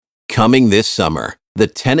Coming this summer, the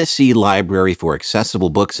Tennessee Library for Accessible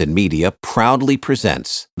Books and Media proudly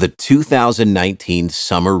presents the 2019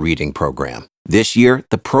 Summer Reading Program. This year,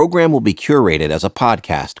 the program will be curated as a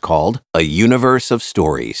podcast called A Universe of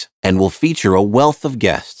Stories and will feature a wealth of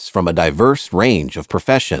guests from a diverse range of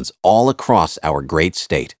professions all across our great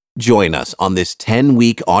state. Join us on this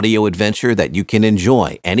 10-week audio adventure that you can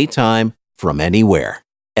enjoy anytime from anywhere.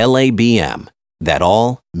 LABM, that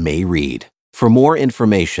all may read. For more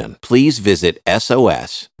information, please visit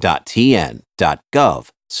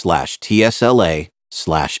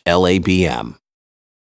sos.tn.gov/TSLA/LABM.